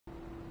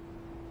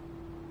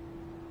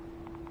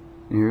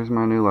Here's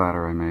my new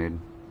ladder I made.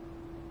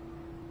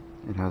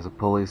 It has a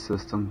pulley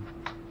system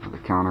with a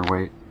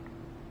counterweight.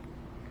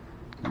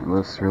 It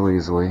lifts real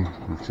easily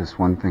with just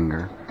one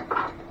finger.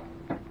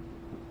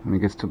 When it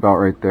gets to about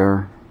right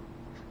there,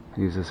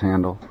 use this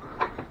handle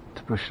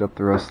to push it up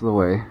the rest of the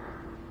way.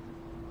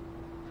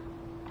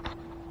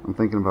 I'm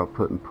thinking about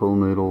putting pool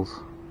noodles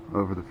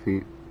over the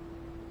feet.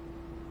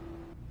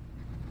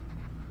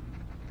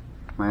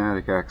 My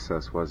attic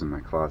access was in my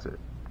closet.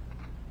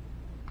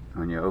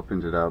 When you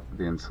opened it up,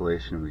 the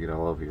insulation would get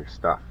all over your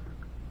stuff.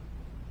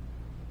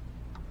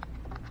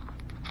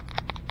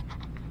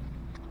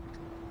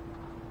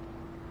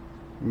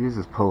 It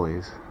uses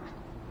pulleys.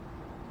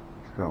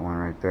 It's got one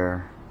right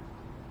there,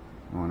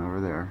 one over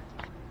there.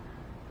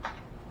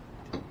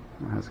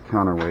 It has a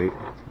counterweight.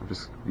 I'm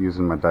just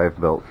using my dive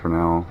belt for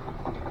now,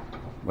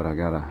 but I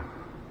got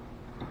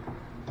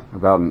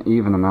about an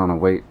even amount of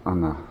weight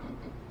on the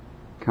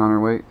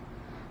counterweight,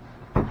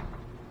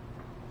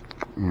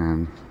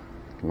 and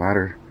the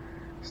ladder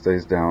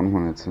stays down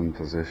when it's in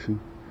position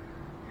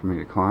for me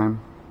to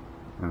climb,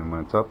 and when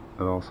it's up,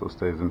 it also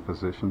stays in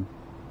position.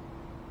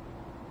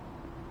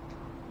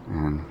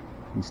 And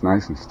it's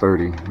nice and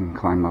sturdy. You can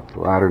climb up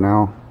the ladder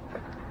now.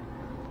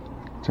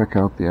 Check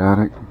out the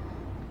attic.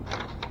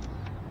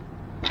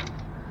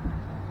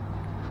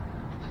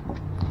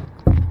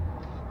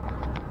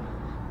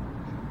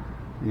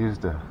 I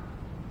used a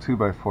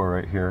 2x4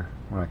 right here.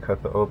 When I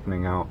cut the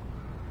opening out,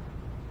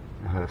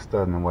 I had a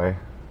stud in the way,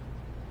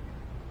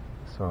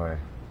 so I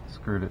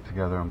screwed it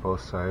together on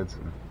both sides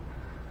and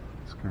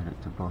screwed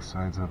it to both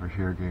sides over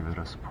here, gave it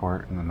a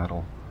support in the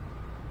middle.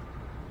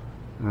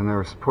 And then there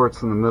were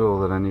supports in the middle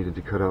that I needed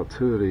to cut out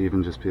too, to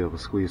even just be able to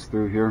squeeze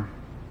through here.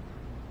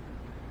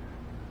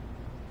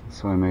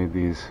 So I made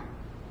these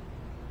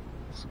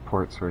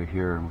supports right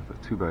here with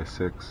a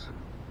 2x6,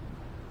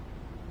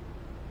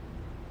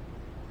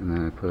 and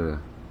then I put a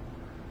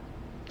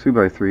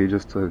 2x3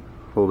 just to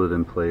hold it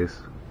in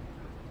place,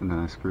 and then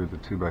I screwed the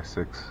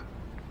 2x6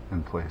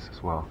 in place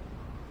as well.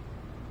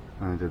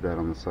 And I did that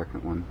on the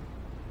second one.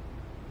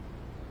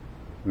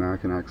 Now I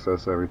can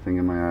access everything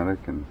in my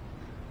attic and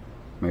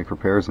make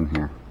repairs in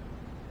here.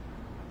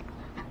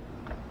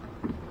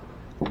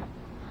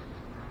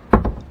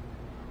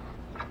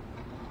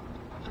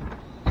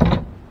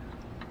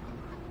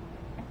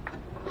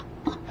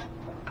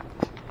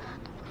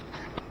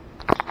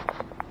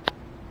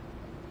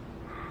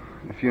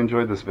 If you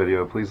enjoyed this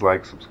video, please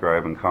like,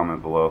 subscribe, and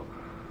comment below.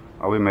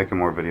 I'll be making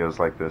more videos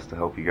like this to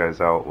help you guys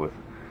out with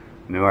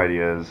new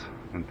ideas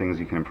and things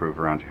you can improve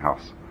around your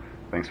house.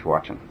 Thanks for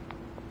watching.